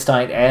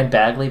 Cauley-Stein and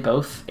Bagley,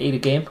 both 8 a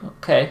game.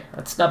 Okay,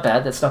 that's not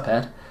bad. That's not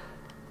bad.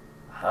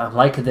 I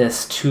like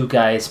this 2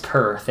 guys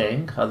per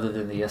thing, other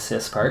than the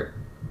assist part.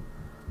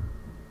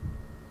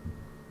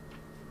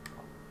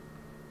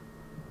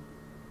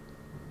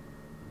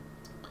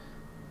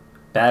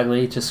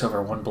 Bagley, just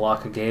over 1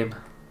 block a game.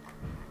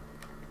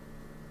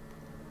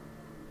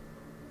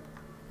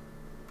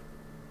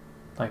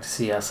 I'd like to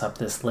see us up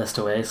this list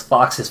a ways.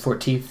 Fox is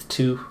 14th,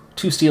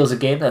 2 steals a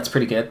game. That's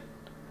pretty good.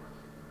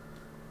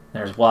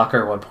 There's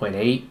Walker,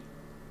 1.8.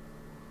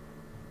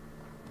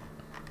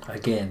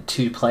 Again,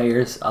 2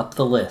 players up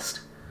the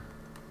list.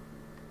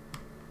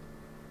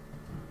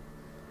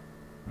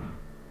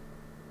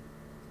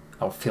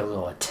 Oh, field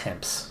goal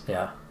attempts.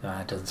 Yeah,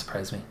 that doesn't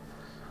surprise me.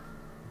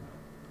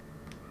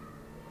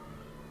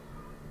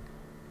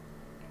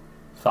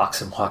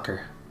 Fox and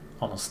Walker,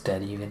 almost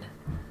dead even.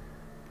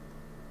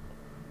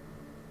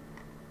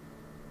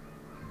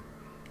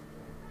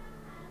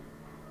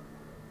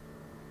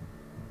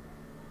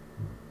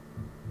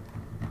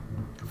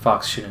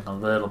 Fox shooting a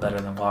little better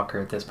than Walker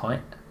at this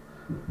point.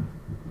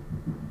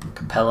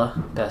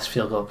 Capella, best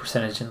field goal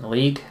percentage in the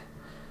league.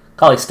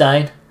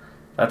 Cauley-Stein,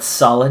 that's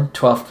solid,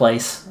 12th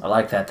place. I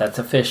like that. That's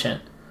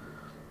efficient.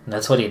 And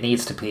that's what he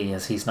needs to be,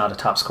 as he's not a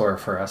top scorer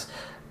for us.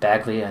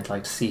 Bagley, I'd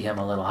like to see him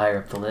a little higher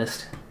up the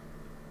list.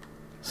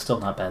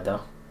 Still not bad,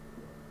 though.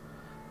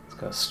 Let's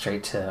go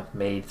straight to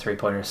made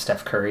 3-pointers.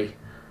 Steph Curry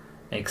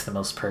makes the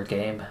most per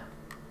game.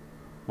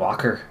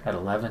 Walker at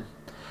 11.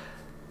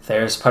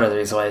 There's part of the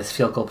reason why his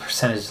field goal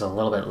percentage is a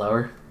little bit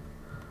lower.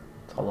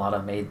 It's a lot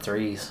of made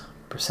 3s.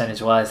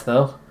 Percentage-wise,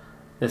 though,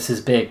 this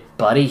is big.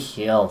 Buddy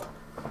Hield.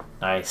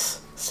 Nice.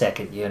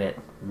 Second unit.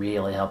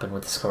 Really helping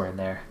with the scoring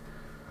there.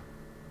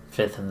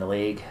 5th in the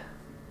league.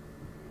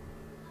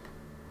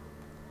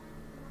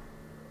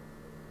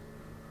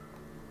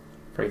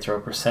 Free throw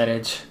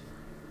percentage.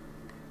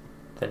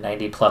 The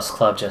 90-plus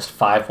club, just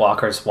 5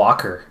 Walkers.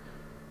 Walker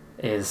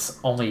is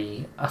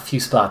only a few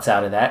spots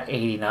out of that,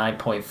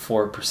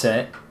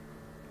 89.4%.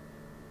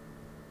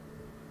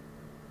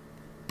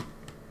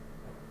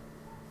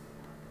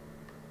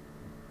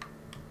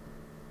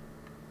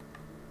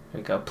 There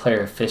we go.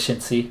 Player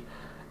efficiency.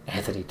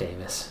 Anthony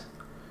Davis.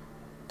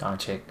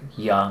 Doncic.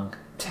 Young.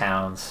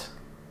 Towns.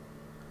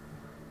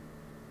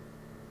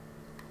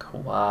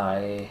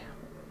 Kawhi.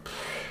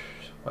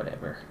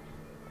 Whatever.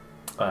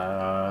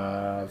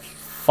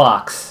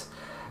 Fox.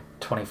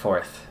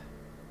 24th.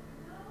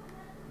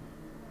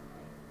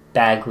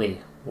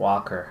 Bagley,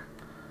 Walker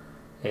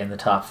in the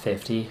top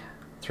 50.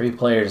 3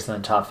 players in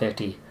the top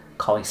 50.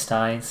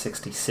 Cauley-Stein,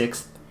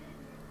 66th.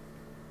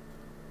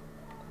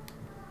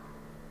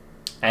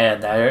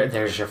 And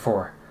there's your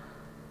 4.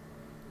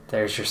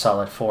 There's your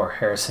solid 4.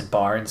 Harrison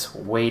Barnes,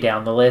 way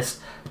down the list.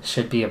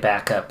 Should be a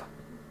backup.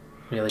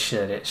 Really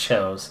should. It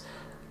shows.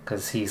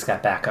 because he's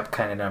got backup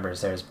kind of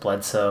numbers. There's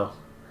Bledsoe.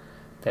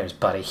 There's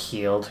Buddy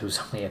Hield, who's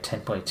only a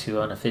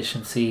 10.2 on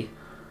efficiency.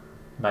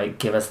 Might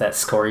give us that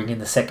scoring in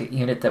the second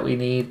unit that we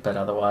need, but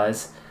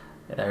otherwise,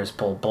 there's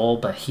Bull,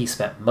 but he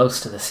spent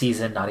most of the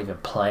season not even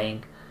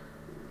playing.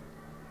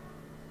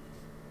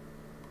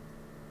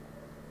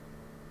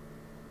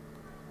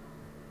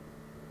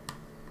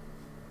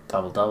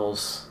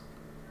 Doubles.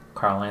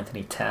 Karl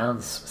Anthony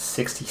Towns,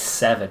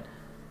 67.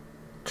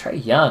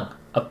 Trae Young,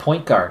 a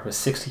point guard, with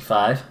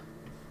 65.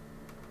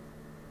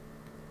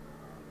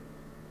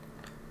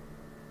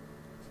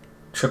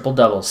 Triple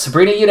doubles.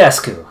 Sabrina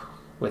Ionescu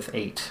with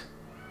 8.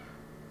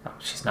 Oh,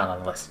 she's not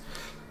on the list.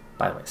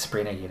 By the way,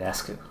 Sabrina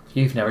Ionescu. If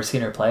you've never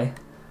seen her play,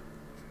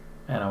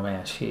 and oh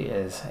man, she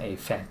is a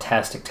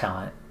fantastic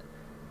talent.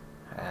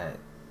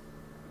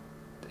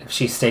 If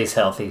she stays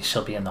healthy,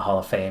 she'll be in the Hall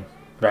of Fame.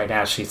 Right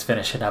now, she's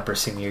finishing up her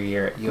senior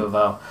year at U of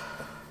O.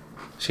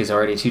 She's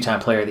already a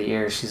 2-time player of the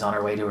year. She's on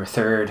her way to her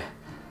 3rd.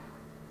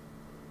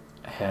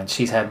 And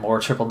she's had more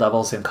triple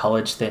doubles in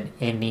college than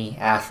any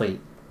athlete,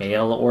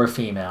 male or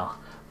female,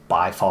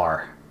 by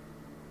far.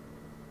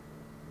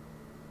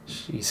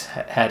 She's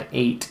had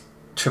 8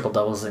 triple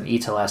doubles in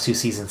each of the last 2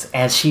 seasons,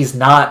 and she's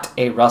not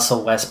a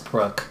Russell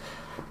Westbrook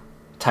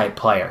type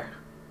player.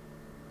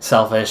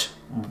 Selfish,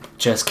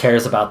 just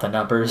cares about the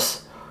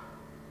numbers.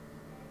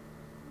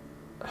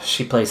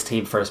 She plays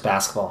team first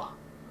basketball.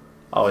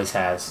 Always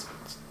has.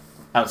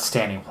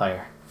 Outstanding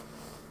player.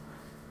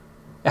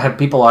 And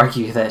people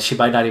argue that she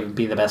might not even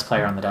be the best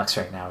player on the Ducks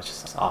right now, which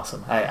is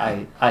awesome.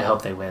 I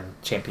hope they win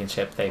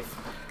championship. They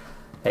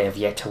have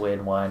yet to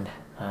win one.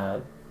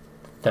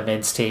 The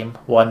men's team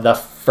won the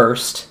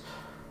first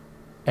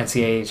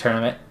NCAA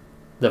tournament,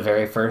 the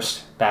very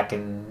first, back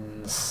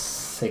in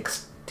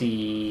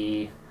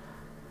 62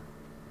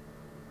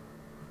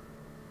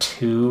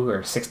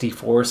 or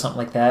 64, something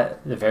like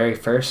that. The very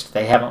first.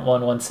 They haven't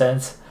won one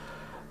since,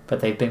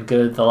 but they've been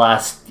good the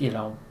last,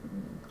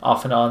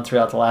 off and on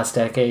throughout the last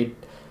decade.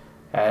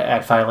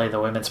 And finally, the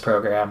women's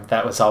program,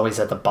 that was always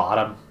at the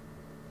bottom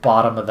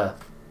of the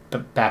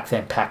back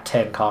then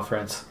Pac-10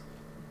 conference.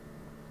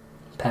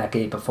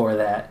 Pac-8 before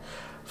that.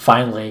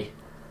 Finally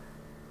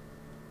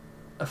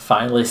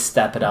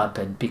step it up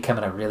and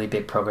becoming a really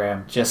big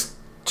program. Just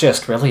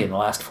really in the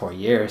last 4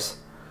 years.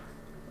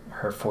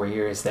 Her 4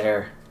 years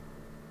there.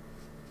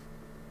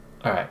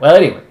 All right. Well,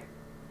 anyway,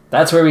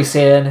 that's where we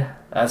stand.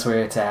 That's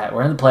where it's at.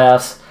 We're in the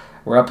playoffs.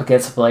 We're up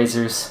against the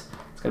Blazers.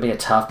 It's going to be a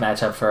tough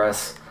matchup for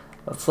us.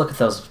 Let's look at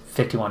those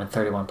 51 and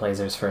 31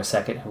 Blazers for a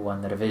second who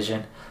won the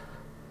division.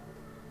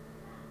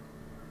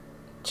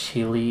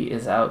 Chile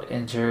is out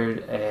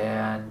injured,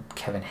 and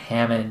Kevin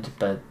Hammond,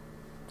 but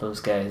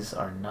those guys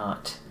are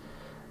not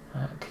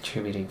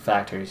contributing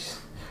factors.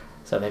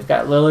 So they've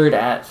got Lillard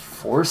at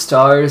 4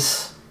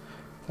 stars,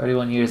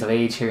 31 years of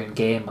age here in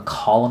game.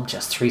 McCollum,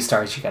 just 3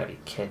 stars. You got to be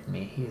kidding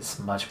me. He's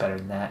much better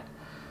than that.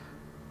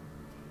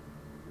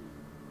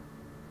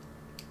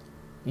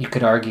 You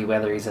could argue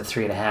whether he's a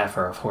 3.5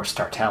 or a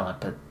 4-star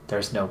talent, but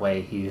there's no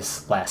way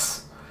he's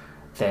less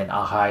than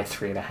a high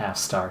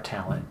 3.5-star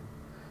talent.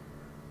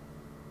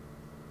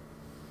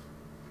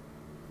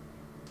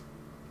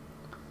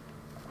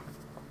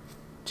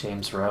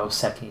 James Rowe,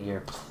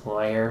 2nd-year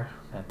player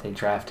that they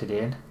drafted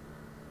in.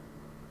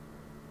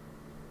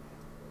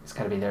 He's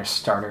got to be their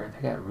starter.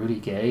 They got Rudy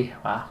Gay.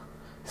 Wow.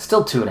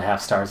 Still 2.5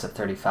 stars at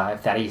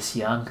 35. Thaddeus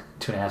Young,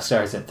 2.5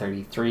 stars at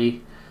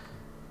 33.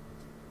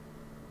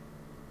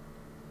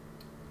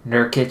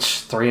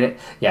 Nurkic,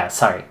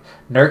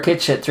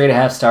 Nurkic at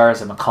 3.5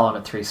 stars and McCollum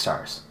at 3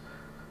 stars.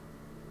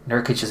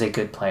 Nurkic is a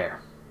good player.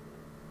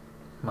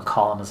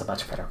 McCollum is a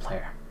much better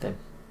player than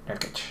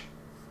Nurkic.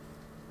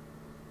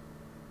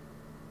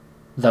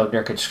 Though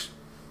Nurkic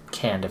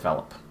can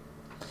develop.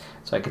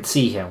 So I could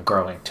see him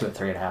growing to a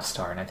 3.5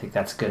 star, and I think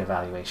that's a good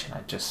evaluation.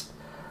 I'm just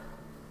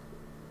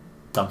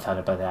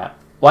dumbfounded by that.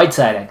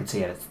 Whiteside, I could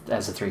see it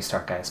as a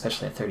 3-star guy,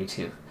 especially at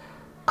 32.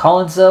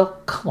 Collins, though,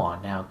 come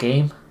on now,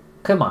 game.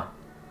 Come on.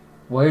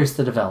 Where's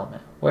the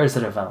development?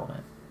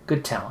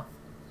 Good talent.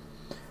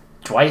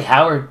 Dwight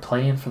Howard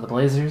playing for the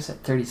Blazers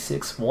at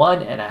 36.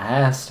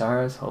 1.5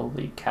 stars.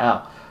 Holy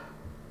cow.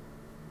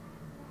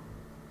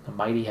 The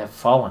mighty have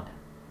fallen.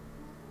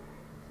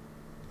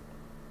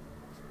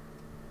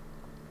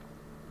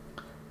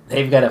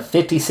 They've got a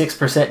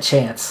 56%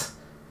 chance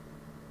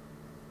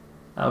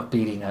of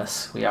beating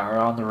us. We are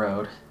on the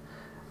road.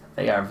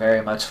 They are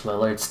very much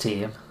Lillard's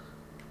team.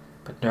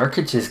 But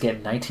Nurkic is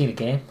getting 19 a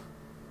game.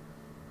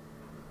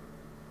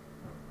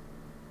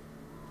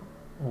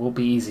 Will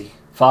be easy.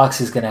 Fox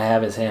is going to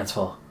have his hands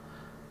full.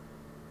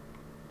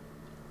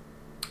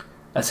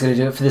 That's going to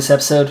do it for this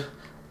episode.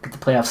 Get the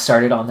playoffs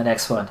started on the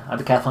next one. I'm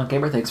Decathlon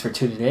Gamer. Thanks for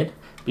tuning in.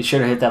 Be sure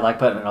to hit that like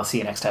button, and I'll see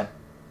you next time.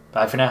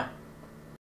 Bye for now.